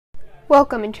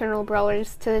Welcome, Internal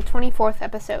Brawlers, to the 24th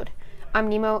episode. I'm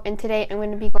Nemo, and today I'm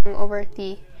going to be going over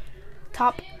the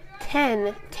top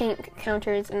 10 tank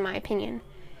counters in my opinion.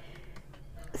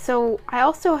 So I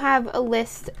also have a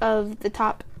list of the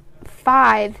top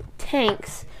 5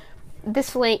 tanks.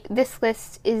 This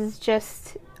list is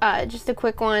just a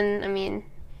quick one. I mean,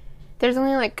 there's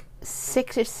only like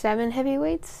 6 or 7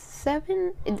 heavyweights.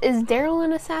 7? Is Daryl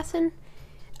an assassin?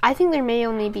 I think there may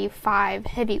only be 5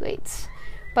 heavyweights,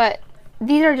 but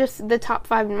these are just the top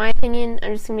 5 in my opinion.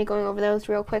 I'm just going to be going over those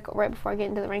real quick right before I get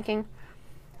into the ranking.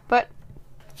 But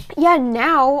yeah,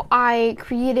 now I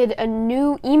created a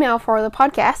new email for the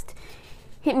podcast.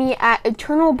 Hit me at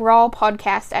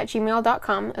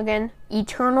eternalbrawlpodcast@gmail.com. Again,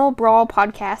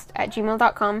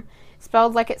 eternalbrawlpodcast@gmail.com.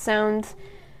 Spelled like it sounds.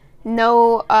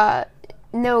 No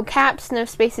caps, no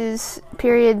spaces,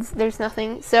 periods, there's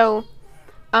nothing. So,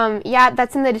 yeah,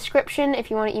 that's in the description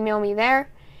if you want to email me there.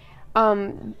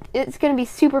 It's going to be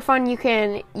super fun. You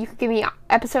can give me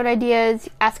episode ideas,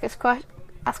 ask us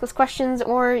questions,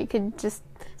 or you could just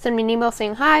send me an email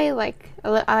saying, hi, I like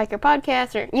your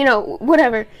podcast, or,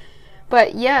 whatever.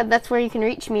 But yeah, that's where you can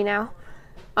reach me now.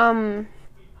 And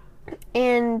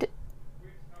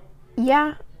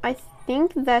yeah, I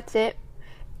think that's it.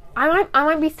 I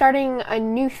might be starting a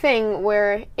new thing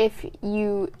where if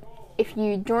you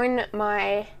join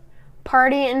my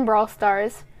party in Brawl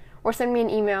Stars, or send me an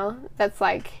email that's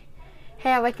like,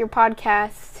 hey, I like your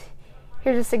podcast,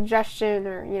 here's a suggestion,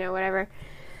 or, whatever.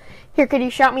 Here, could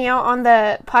you shout me out on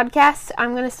the podcast?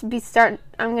 I'm gonna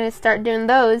start doing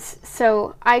those.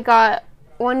 So I got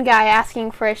one guy asking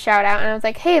for a shout out, and I was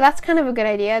like, hey, that's kind of a good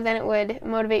idea. Then it would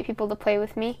motivate people to play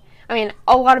with me. I mean,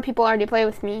 a lot of people already play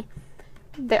with me.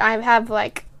 I have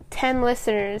like 10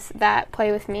 listeners that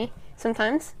play with me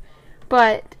sometimes.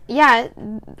 But yeah,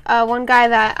 one guy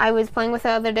that I was playing with the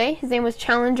other day, his name was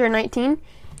Challenger19.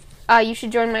 You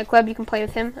should join my club. You can play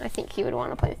with him. I think he would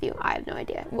want to play with you. I have no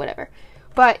idea. Whatever.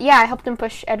 But yeah, I helped him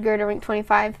push Edgar to rank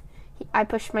 25. I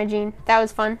pushed my Gene. That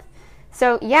was fun.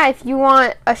 So yeah, if you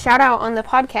want a shout out on the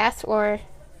podcast, or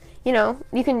you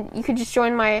could just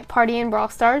join my party in Brawl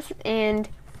Stars and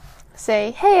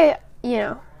say, hey,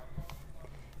 I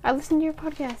listened to your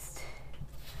podcast.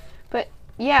 But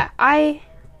yeah, I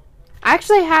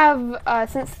actually have,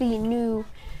 since the new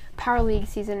Power League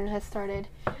season has started,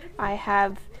 I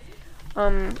have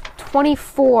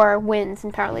 24 wins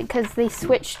in Power League, because they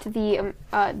switched instead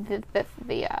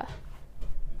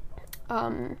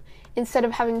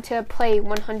of having to play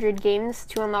 100 games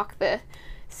to unlock the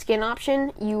skin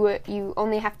option, you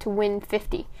only have to win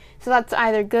 50. So that's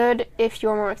either good if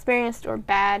you're more experienced, or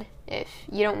bad if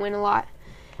you don't win a lot.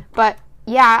 But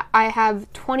yeah, I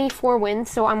have 24 wins,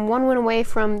 so I'm 1 win away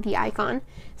from the icon.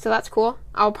 So that's cool.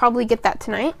 I'll probably get that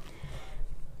tonight.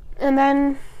 And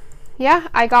then, yeah,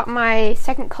 I got my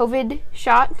second COVID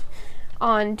shot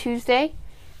on Tuesday.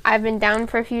 I've been down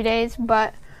for a few days,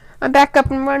 but I'm back up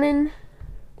and running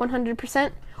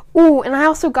 100%. Ooh, and I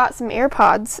also got some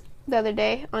AirPods the other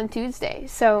day on Tuesday.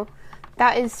 So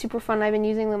that is super fun. I've been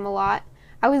using them a lot.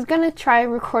 I was going to try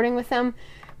recording with them,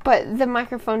 but the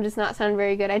microphone does not sound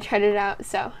very good. I tried it out,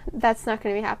 so that's not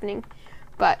going to be happening.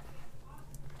 But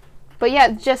yeah,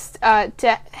 just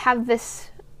to have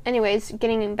this, anyways,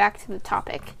 getting back to the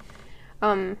topic.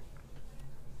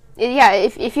 Yeah,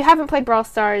 if you haven't played Brawl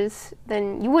Stars,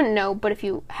 then you wouldn't know. But if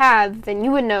you have, then you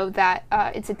would know that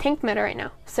it's a tank meta right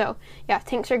now. So yeah,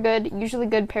 tanks are good, usually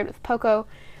good paired with Poco.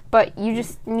 But you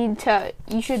just you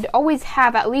should always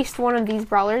have at least one of these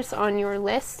brawlers on your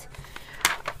list,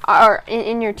 or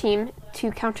in your team, to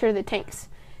counter the tanks.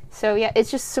 So yeah,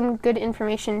 it's just some good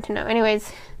information to know.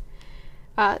 Anyways,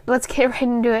 let's get right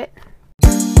into it.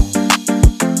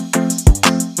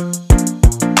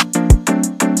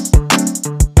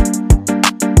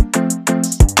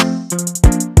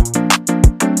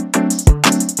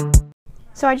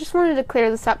 So I just wanted to clear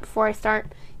this up before I start.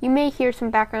 You may hear some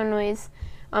background noise.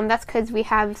 That's because we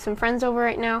have some friends over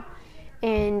right now,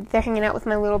 and they're hanging out with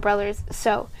my little brothers.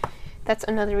 So that's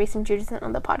another reason Jude isn't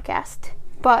on the podcast.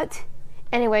 But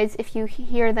anyways, if you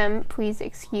hear them, please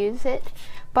excuse it.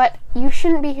 But you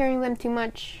shouldn't be hearing them too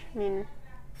much. I mean,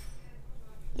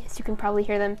 yes, you can probably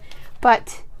hear them.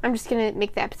 But I'm just going to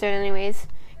make the episode anyways,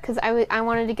 because I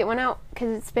wanted to get one out,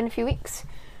 because it's been a few weeks.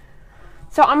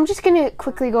 So I'm just going to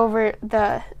quickly go over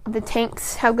the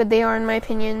tanks, how good they are in my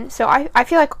opinion. So I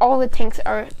feel like all the tanks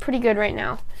are pretty good right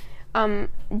now.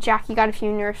 Jackie got a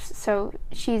few nerfs, so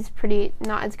she's pretty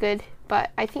not as good,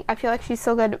 but I feel like she's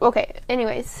still good. Okay,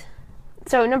 anyways.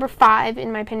 So number 5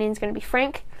 in my opinion is going to be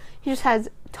Frank. He just has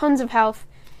tons of health,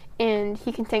 and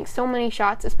he can tank so many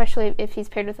shots, especially if he's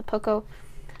paired with a Poco.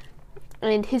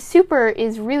 And his super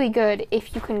is really good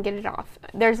if you can get it off.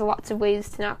 There's lots of ways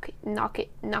to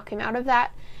knock him out of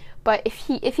that. But if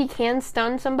he can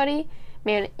stun somebody,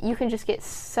 man, you can just get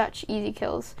such easy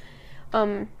kills.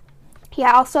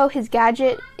 Also his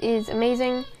gadget is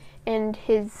amazing, and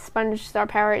his sponge star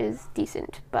power is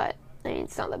decent, but I mean,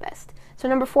 it's not the best. So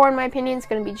number 4, in my opinion, is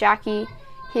going to be Jackie.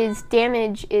 Her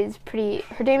damage is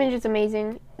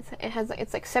amazing.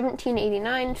 It's like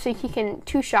 1789, so he can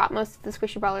 2-shot most of the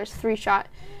squishy brawlers, 3-shot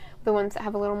the ones that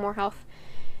have a little more health.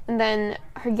 And then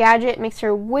her gadget makes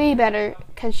her way better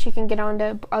because she can get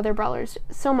onto other brawlers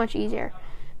so much easier.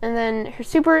 And then her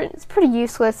super is pretty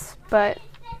useless, but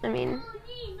I mean,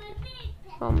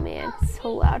 oh man, it's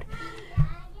so loud.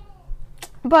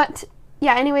 But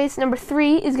yeah, anyways, number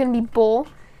 3 is going to be Bull.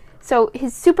 So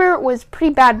his super was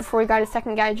pretty bad before he got his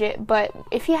second gadget, but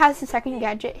if he has his second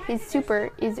gadget, his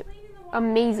super is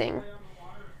amazing.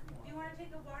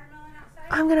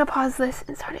 I'm going to pause this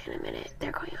and start it in a minute.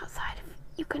 They're going outside.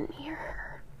 You couldn't hear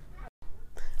her.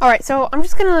 Alright, so I'm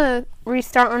just going to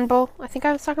restart on Bull. I think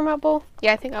I was talking about Bull.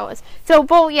 Yeah, I think I was. So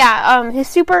Bull, his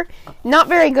super, not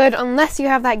very good unless you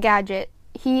have that gadget.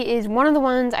 He is one of the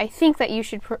ones I think that you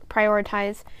should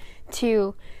prioritize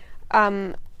to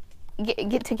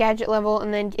get to gadget level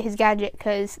and then get his gadget,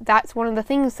 because that's one of the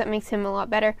things that makes him a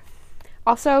lot better.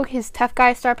 Also, his tough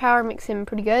guy star power makes him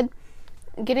pretty good.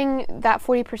 Getting that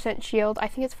 40% shield, I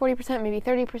think it's 40%, maybe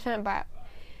 30%, but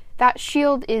that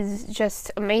shield is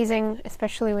just amazing,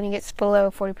 especially when he gets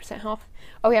below 40% health.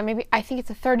 Oh yeah, maybe, I think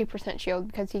it's a 30% shield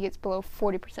because he gets below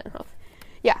 40% health.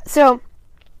 Yeah, so,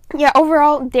 yeah,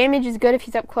 overall, damage is good if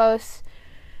he's up close.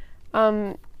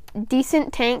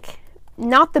 Decent tank.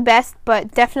 Not the best,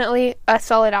 but definitely a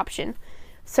solid option.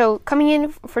 So coming in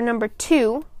for number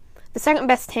 2, the second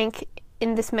best tank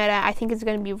in this meta, I think, is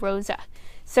going to be Rosa.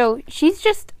 So she's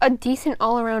just a decent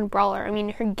all-around brawler. I mean,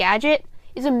 her gadget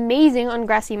is amazing on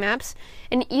grassy maps,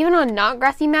 and even on not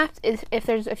grassy maps, if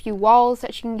there's a few walls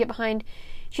that she can get behind,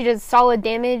 she does solid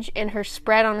damage, and her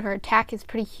spread on her attack is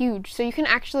pretty huge. So you can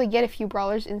actually get a few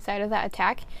brawlers inside of that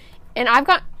attack. And I've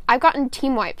gotten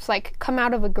team wipes, like come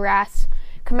out of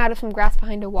some grass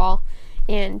behind a wall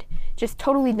and just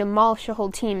totally demolish a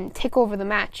whole team, take over the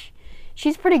match.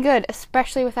 She's pretty good,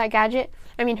 especially with that gadget.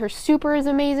 I mean, her super is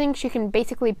amazing. She can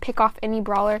basically pick off any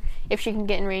brawler if she can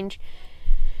get in range.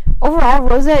 Overall,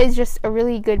 Rosa is just a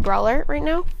really good brawler right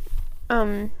now.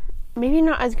 Maybe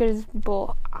not as good as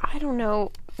Bull. I don't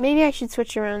know. Maybe I should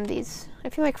switch around these. I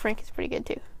feel like Frank is pretty good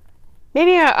too.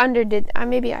 Maybe I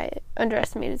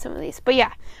underestimated some of these. But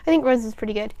yeah, I think Rosa's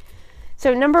pretty good.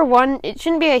 So number 1, it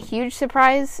shouldn't be a huge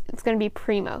surprise. It's going to be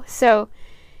Primo. So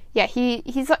yeah,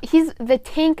 he's the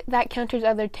tank that counters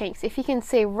other tanks. If he can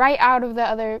stay right out of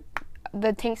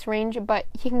the tank's range, but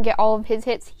he can get all of his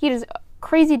hits, he does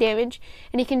crazy damage,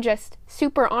 and he can just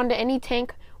super onto any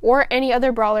tank or any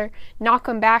other brawler, knock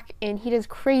him back, and he does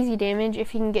crazy damage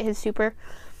if he can get his super.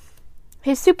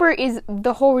 His super is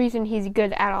the whole reason he's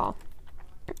good at all.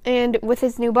 And with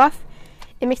his new buff,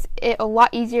 it makes it a lot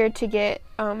easier to get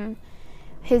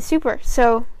his super.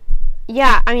 So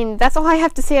yeah, I mean, that's all I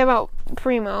have to say about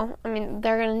Primo. I mean,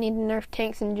 they're gonna need to nerf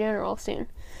tanks in general soon.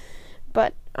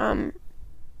 But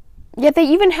yeah, they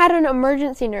even had an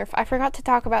emergency nerf. I forgot to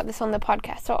talk about this on the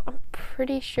podcast, so I'm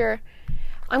pretty sure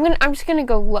I'm just gonna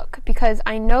go look, because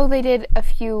I know they did a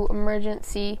few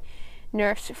emergency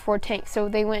nerfs for tanks. So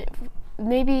they went,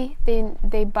 maybe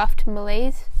they buffed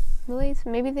melees,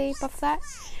 maybe they buffed that.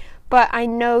 But I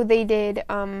know they did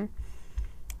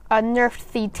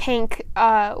nerfed the tank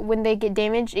when they get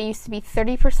damaged. It used to be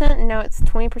 30%, and now it's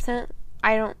 20%.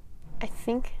 I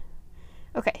think.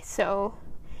 Okay, so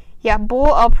yeah, Bull,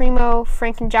 El Primo,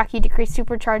 Frank, and Jackie decrease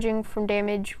supercharging from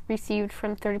damage received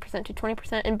from 30% to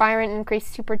 20%, and Byron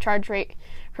increased supercharge rate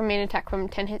from main attack from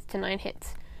 10 hits to 9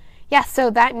 hits. Yeah, so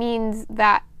that means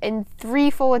that in 3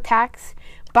 full attacks,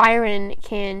 Byron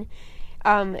can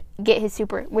get his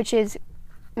super, which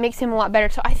makes him a lot better.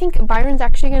 So I think Byron's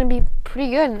actually going to be pretty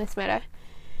good in this meta.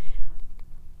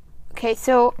 Okay,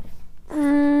 so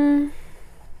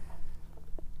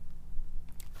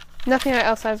nothing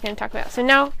else I was going to talk about. So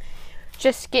now,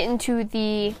 just get into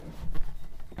the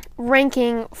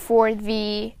ranking for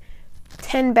the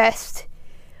 10 best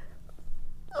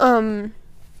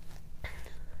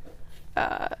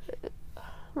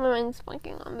mine's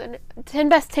blanking on the 10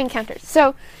 best tank counters.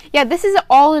 So yeah, this is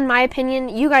all in my opinion.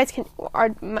 You guys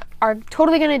are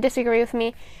totally going to disagree with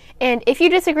me, and if you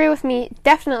disagree with me,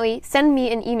 definitely send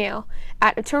me an email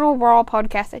at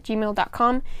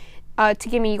eternalbrawlpodcast@gmail.com to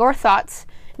give me your thoughts.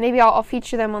 Maybe I'll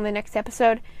feature them on the next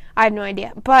episode. I have no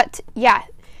idea, but yeah,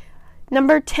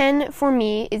 Number 10 for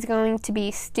me is going to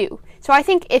be Stu. So I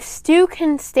think if Stu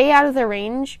can stay out of the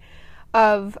range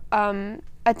of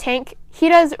a tank, he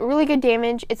does really good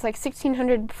damage. It's like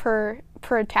 1600 per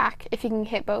attack if he can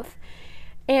hit both.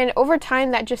 And over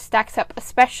time that just stacks up,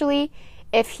 especially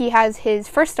if he has his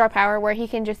first star power where he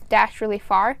can just dash really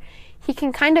far. He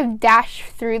can kind of dash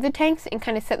through the tanks and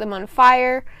kind of set them on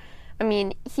fire. I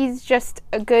mean, he's just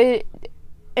a good...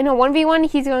 In a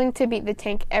 1v1, he's going to beat the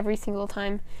tank every single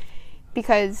time.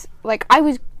 Because, like, I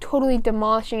was totally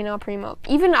demolishing an El Primo.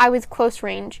 Even I was close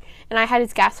range, and I had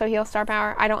his Gasso Heal star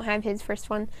power. I don't have his first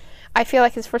one. I feel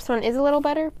like his first one is a little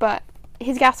better, but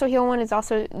his Gasso Heal one is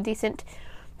also decent.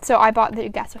 So I bought the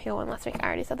Gasso Heal one last week. I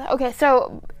already said that. Okay,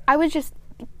 so I was just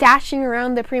dashing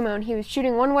around the Primo, and he was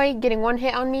shooting one way, getting one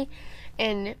hit on me,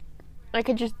 and I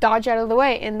could just dodge out of the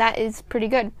way, and that is pretty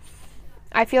good.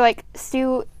 I feel like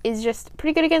Stu is just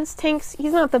pretty good against tanks.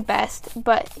 He's not the best,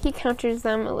 but he counters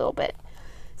them a little bit.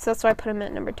 So that's why I put him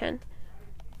at number 10.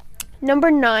 Number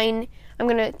 9, I'm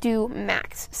going to do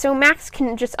Max. So Max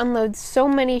can just unload so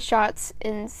many shots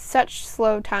in such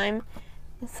slow time.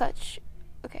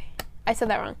 Okay, I said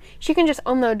that wrong. She can just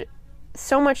unload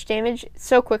so much damage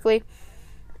so quickly.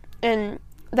 And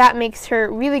that makes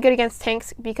her really good against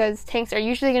tanks because tanks are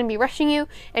usually going to be rushing you,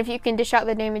 and if you can dish out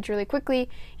the damage really quickly,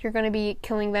 you're going to be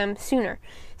killing them sooner.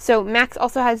 So Max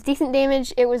also has decent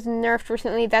damage. It was nerfed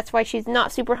recently. That's why she's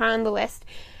not super high on the list.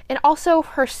 And also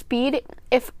her speed,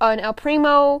 if an El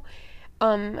Primo,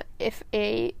 if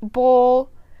a Bull,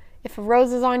 if a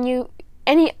Rose is on you,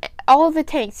 all of the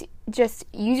tanks, just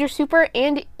use your super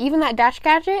and even that dash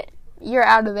gadget, you're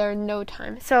out of there in no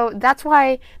time. So that's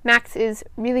why Max is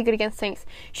really good against tanks.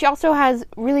 She also has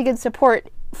really good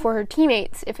support for her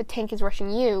teammates. If a tank is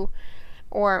rushing you,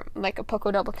 or like a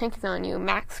Poco double tank is on you,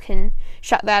 Max can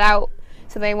shut that out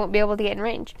so they won't be able to get in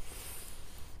range.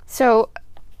 So,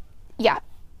 yeah.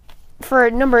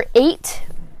 For number 8,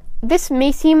 this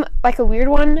may seem like a weird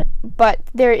one, but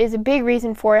there is a big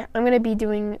reason for it. I'm going to be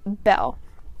doing Belle.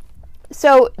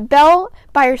 So Belle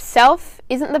by herself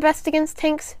isn't the best against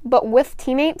tanks, but with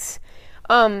teammates,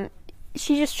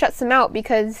 she just shuts them out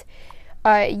because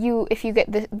if you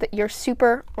get your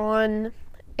super on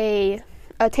a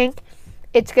tank,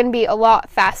 it's going to be a lot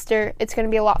faster. It's going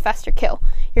to be a lot faster kill.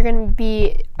 You're going to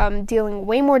be dealing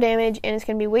way more damage, and it's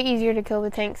going to be way easier to kill the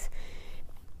tanks.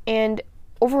 And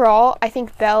overall, I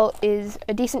think Belle is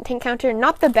a decent tank counter,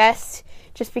 not the best,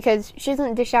 just because she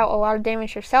doesn't dish out a lot of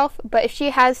damage herself, but if she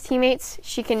has teammates,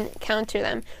 she can counter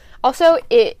them. Also,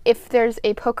 if there's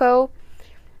a Poco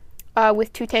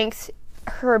with 2 tanks,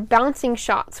 her bouncing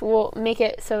shots will make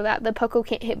it so that the Poco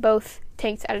can't hit both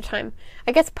tanks at a time.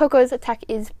 I guess Poco's attack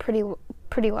is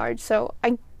pretty large, so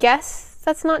I guess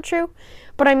that's not true,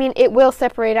 but I mean, it will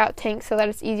separate out tanks so that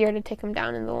it's easier to take them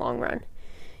down in the long run.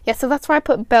 Yeah, so that's why I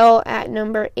put Belle at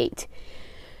number 8.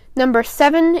 Number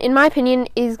 7, in my opinion,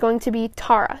 is going to be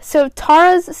Tara. So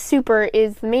Tara's super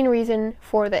is the main reason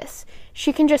for this.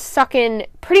 She can just suck in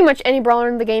pretty much any brawler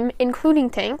in the game,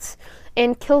 including tanks,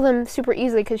 and kill them super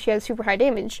easily because she has super high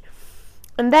damage.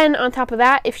 And then, on top of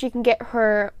that, if she can get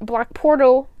her Black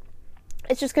Portal,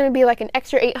 it's just going to be like an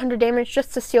extra 800 damage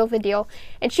just to seal the deal.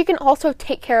 And she can also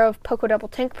take care of Poco Double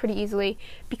Tank pretty easily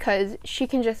because she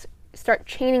can just start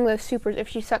chaining those supers if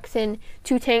she sucks in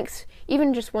 2 tanks,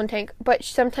 even just 1 tank, but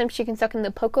sometimes she can suck in the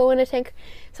Poco in a tank.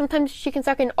 Sometimes she can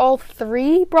suck in all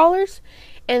 3 brawlers,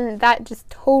 and that just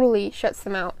totally shuts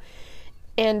them out.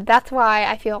 And that's why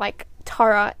I feel like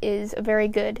Tara is a very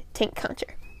good tank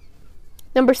counter.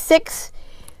 Number 6,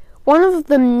 one of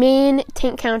the main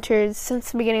tank counters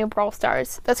since the beginning of Brawl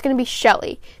Stars, that's going to be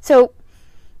Shelly. So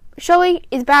Shelly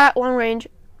is bad at long range.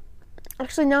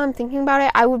 Actually, now I'm thinking about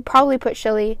it, I would probably put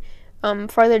Shelly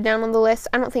farther down on the list.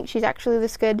 I don't think she's actually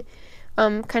this good.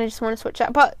 Kind of just want to switch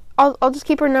that, but I'll just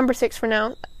keep her number 6 for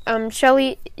now.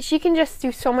 Shelly, she can just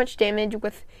do so much damage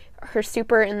with her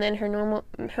super and then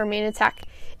her main attack.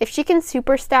 If she can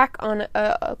super stack on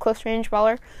a close range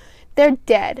brawler, they're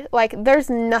dead. Like, there's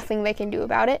nothing they can do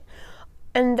about it.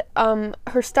 And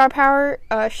her star power,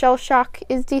 Shell Shock,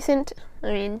 is decent.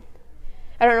 I mean,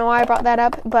 I don't know why I brought that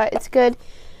up, but it's good.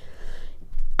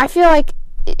 I feel like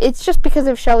it's just because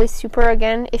of Shelly's super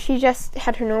again. If she just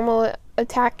had her normal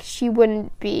attack, she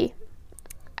wouldn't be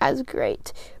as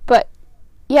great. But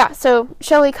yeah, so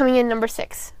Shelly coming in number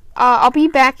 6. I'll be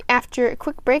back after a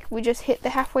quick break. We just hit the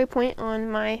halfway point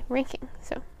on my ranking.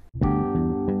 So.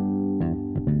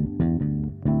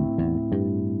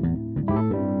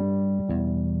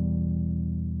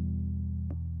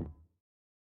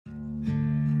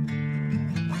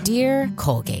 Dear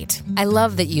Colgate, I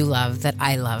love that you love that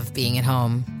I love being at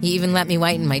home. You even let me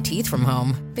whiten my teeth from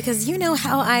home. Because you know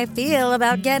how I feel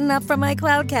about getting up from my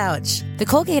cloud couch. The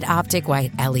Colgate Optic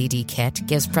White LED Kit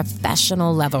gives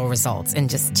professional-level results in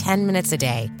just 10 minutes a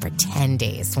day for 10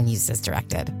 days when used as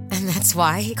directed. And that's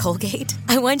why, Colgate,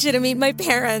 I want you to meet my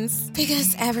parents.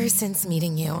 Because ever since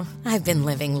meeting you, I've been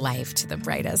living life to the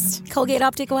brightest. Colgate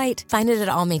Optic White. Find it at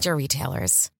all major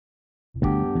retailers.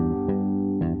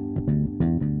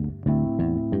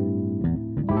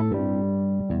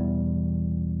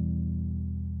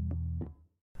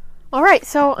 Alright,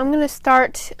 so I'm going to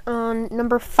start on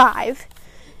number 5.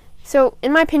 So,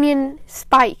 in my opinion,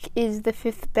 Spike is the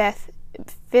fifth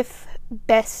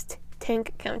best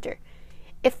tank counter.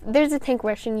 If there's a tank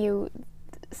rushing you,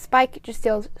 Spike just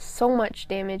deals so much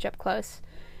damage up close.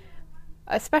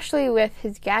 Especially with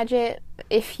his gadget,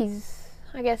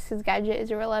 I guess his gadget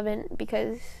is irrelevant,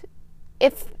 because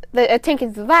if a tank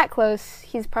is that close,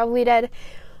 he's probably dead.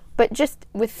 But just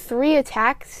with 3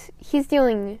 attacks, he's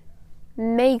dealing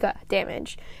mega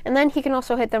damage. And then he can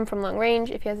also hit them from long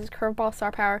range if he has his curveball star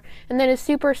power. And then his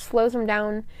super slows him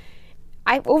down.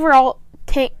 Overall,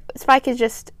 Spike is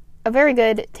just a very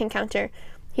good tank counter.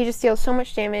 He just deals so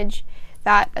much damage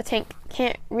that a tank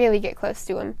can't really get close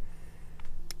to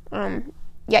him.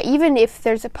 Even if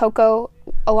there's a Poco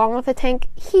along with a tank,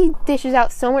 he dishes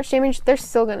out so much damage, they're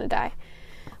still gonna die.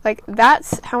 Like,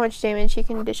 that's how much damage he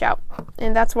can dish out.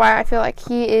 And that's why I feel like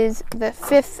he is the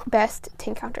 5th best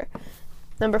tank counter.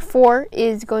 Number 4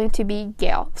 is going to be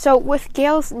Gale. So with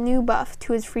Gale's new buff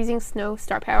to his Freezing Snow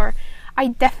star power, I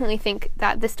definitely think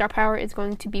that this star power is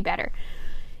going to be better.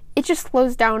 It just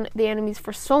slows down the enemies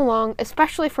for so long,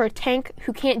 especially for a tank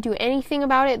who can't do anything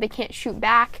about it. They can't shoot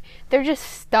back. They're just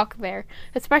stuck there,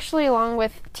 especially along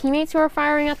with teammates who are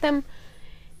firing at them.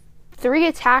 3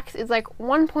 attacks is like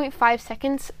 1.5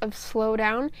 seconds of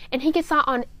slowdown, and he gets that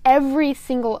on every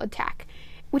single attack,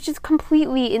 which is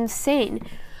completely insane.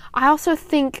 I also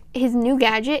think his new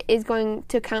gadget is going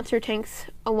to counter tanks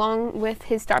along with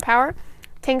his star power.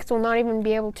 Tanks will not even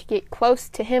be able to get close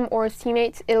to him or his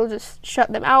teammates. It'll just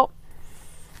shut them out.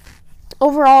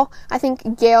 Overall, I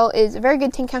think Gale is a very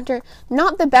good tank counter.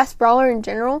 Not the best brawler in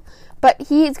general, but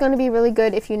he is going to be really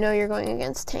good if you know you're going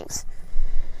against tanks.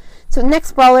 So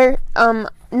next brawler,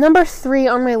 number 3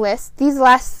 on my list. These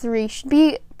last 3 should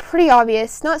be pretty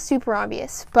obvious. Not super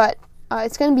obvious, but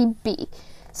it's going to be B.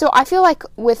 So I feel like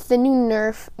with the new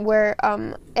nerf where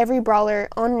every brawler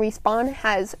on respawn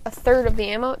has a third of the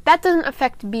ammo, that doesn't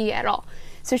affect B at all.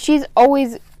 So she's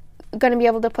always going to be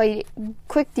able to play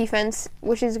quick defense,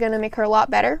 which is going to make her a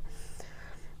lot better.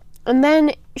 And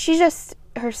then she has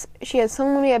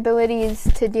so many abilities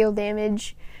to deal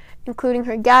damage, including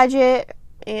her gadget,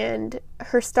 and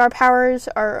her star powers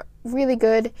are really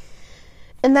good.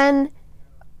 And then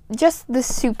just the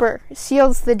super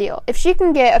seals the deal. If she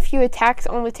can get a few attacks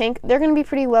on the tank, they're going to be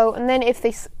pretty low. And then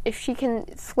if she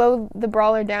can slow the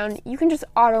brawler down, you can just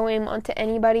auto aim onto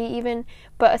anybody even.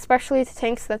 But especially to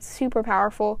tanks, that's super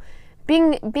powerful.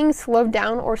 Being slowed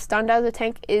down or stunned out of the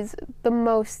tank is the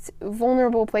most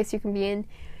vulnerable place you can be in.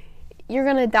 You're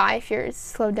going to die if you're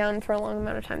slowed down for a long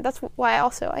amount of time. That's why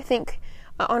also I think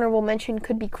an honorable mention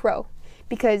could be Crow.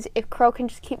 Because if Crow can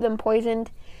just keep them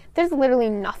poisoned, there's literally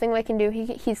nothing they can do.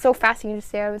 He's so fast he can just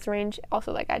stay out of his range.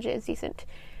 Also, that gadget is decent.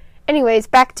 Anyways,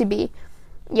 back to B.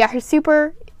 Yeah, her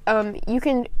super, and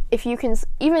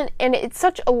it's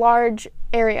such a large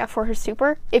area for her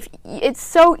super. It's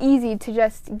so easy to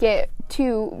just get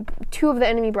two of the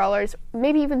enemy brawlers,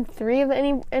 maybe even 3 of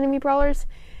the enemy brawlers.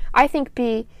 I think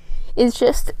B is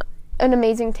just an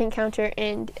amazing tank counter,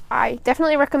 and I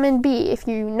definitely recommend B if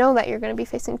you know that you're going to be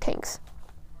facing tanks.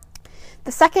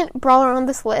 The second brawler on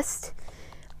this list,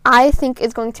 I think,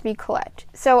 is going to be Colette.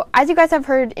 So, as you guys have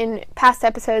heard in past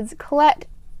episodes, Colette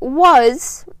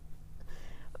was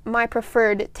my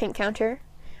preferred tank counter.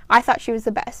 I thought she was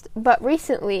the best. But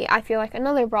recently, I feel like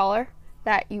another brawler,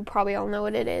 that you probably all know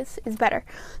what it is better.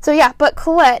 So yeah, but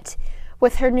Colette,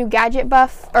 with her new gadget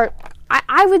buff, or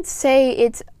I would say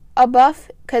it's a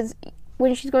buff, because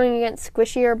when she's going against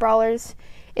squishier brawlers,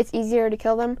 it's easier to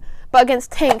kill them. But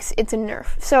against tanks, it's a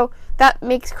nerf. So that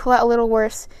makes Colette a little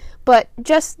worse. But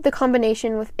just the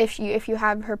combination with if you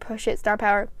have her push it star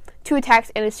power, 2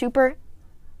 attacks and a super,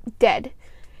 dead.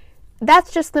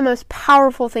 That's just the most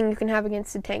powerful thing you can have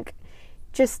against a tank.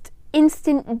 Just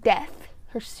instant death.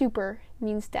 Her super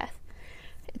means death.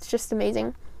 It's just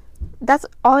amazing. That's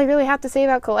all I really have to say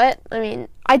about Colette. I mean,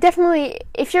 I definitely,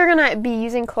 if you're going to be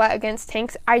using Colette against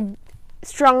tanks, I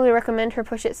strongly recommend her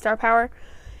push it star power.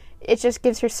 It just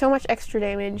gives her so much extra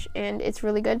damage, and it's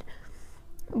really good.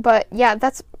 But yeah,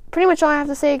 that's pretty much all I have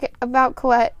to say about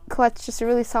Colette. Colette's just a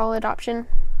really solid option.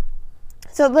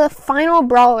 So the final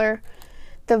brawler,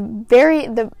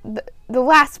 the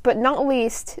last but not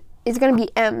least, is going to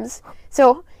be Ems.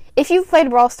 So if you've played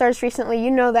Brawl Stars recently,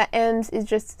 you know that Ems is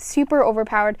just super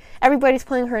overpowered. Everybody's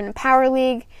playing her in Power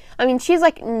League. I mean, she's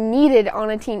like needed on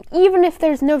a team. Even if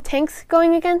there's no tanks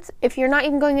going against, if you're not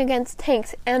even going against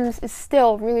tanks, Ems is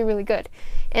still really, really good.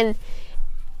 And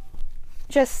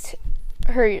just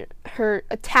her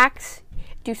attacks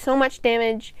do so much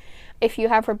damage. If you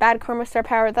have her Bad Karma star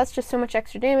power, that's just so much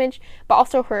extra damage. But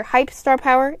also her Hype star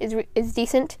power is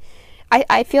decent.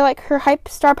 I feel like her Hype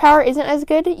star power isn't as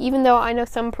good, even though I know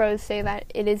some pros say that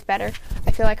it is better.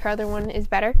 I feel like her other one is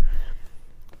better.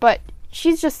 But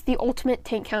she's just the ultimate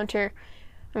tank counter.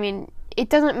 I mean, it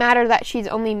doesn't matter that she's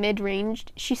only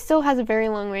mid-ranged. She still has a very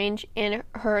long range, and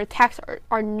her attacks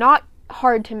are not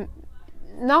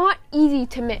easy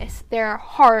to miss. They're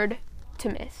hard to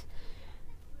miss.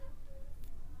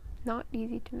 Not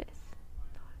easy to miss.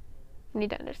 You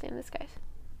need to understand this, guys.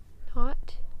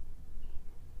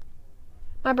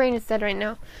 My brain is dead right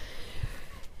now.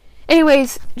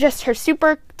 Anyways, just her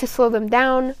super to slow them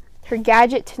down, her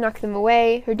gadget to knock them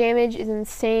away, her damage is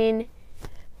insane.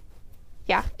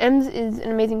 Yeah, Ems is an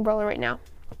amazing brawler right now.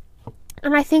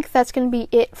 And I think that's going to be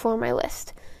it for my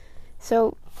list.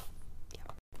 So,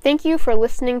 yeah. Thank you for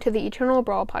listening to the Eternal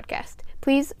Brawl podcast.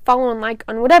 Please follow and like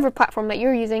on whatever platform that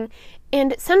you're using,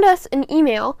 and send us an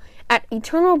email at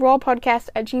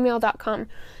eternalbrawlpodcast@gmail.com.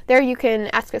 There you can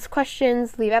ask us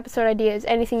questions, leave episode ideas,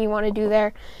 anything you want to do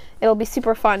there. It'll be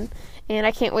super fun, and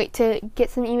I can't wait to get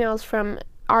some emails from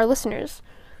our listeners.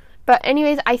 But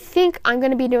anyways, I think I'm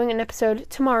going to be doing an episode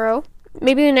tomorrow,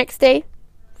 maybe the next day,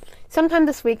 sometime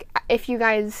this week. If you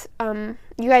guys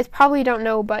probably don't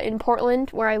know, but in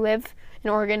Portland, where I live, in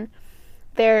Oregon,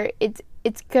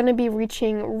 it's going to be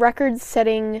reaching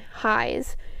record-setting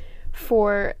highs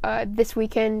for this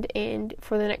weekend and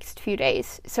for the next few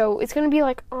days. So it's going to be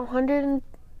like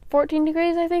 114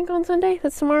 degrees, I think, on Sunday.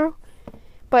 That's tomorrow.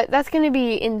 But that's going to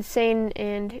be insane,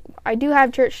 and I do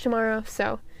have church tomorrow,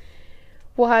 so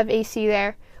we'll have AC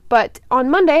there. But on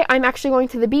Monday, I'm actually going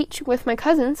to the beach with my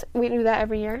cousins. We do that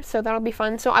every year, so that'll be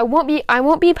fun. So I won't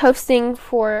be posting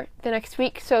for the next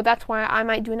week, so that's why I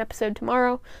might do an episode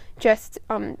tomorrow. Just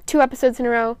 2 episodes in a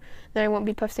row. Then I won't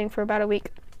be posting for about a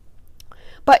week.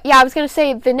 But yeah, I was going to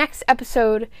say, the next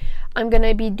episode, I'm going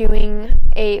to be doing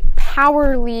a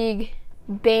Power League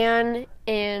ban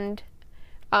and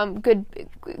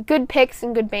good picks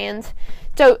and good bans.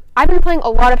 So I've been playing a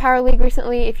lot of Power League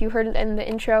recently. If you heard it in the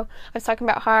intro, I was talking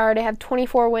about how I already have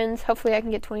 24 wins. Hopefully I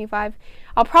can get 25.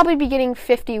 I'll probably be getting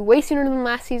 50 way sooner than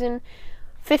last season.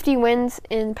 50 wins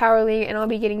in Power League, and I'll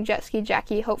be getting Jet Ski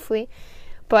Jackie, hopefully.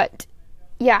 But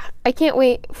yeah, I can't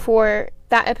wait for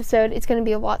that episode. It's going to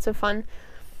be lots of fun.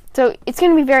 So it's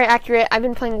going to be very accurate. I've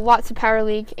been playing lots of Power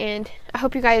League, and I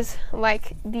hope you guys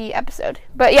like the episode.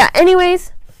 But yeah,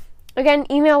 anyways, again,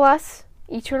 email us,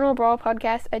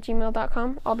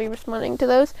 eternalbrawlpodcast@gmail.com. I'll be responding to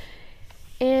those.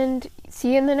 And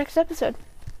see you in the next episode.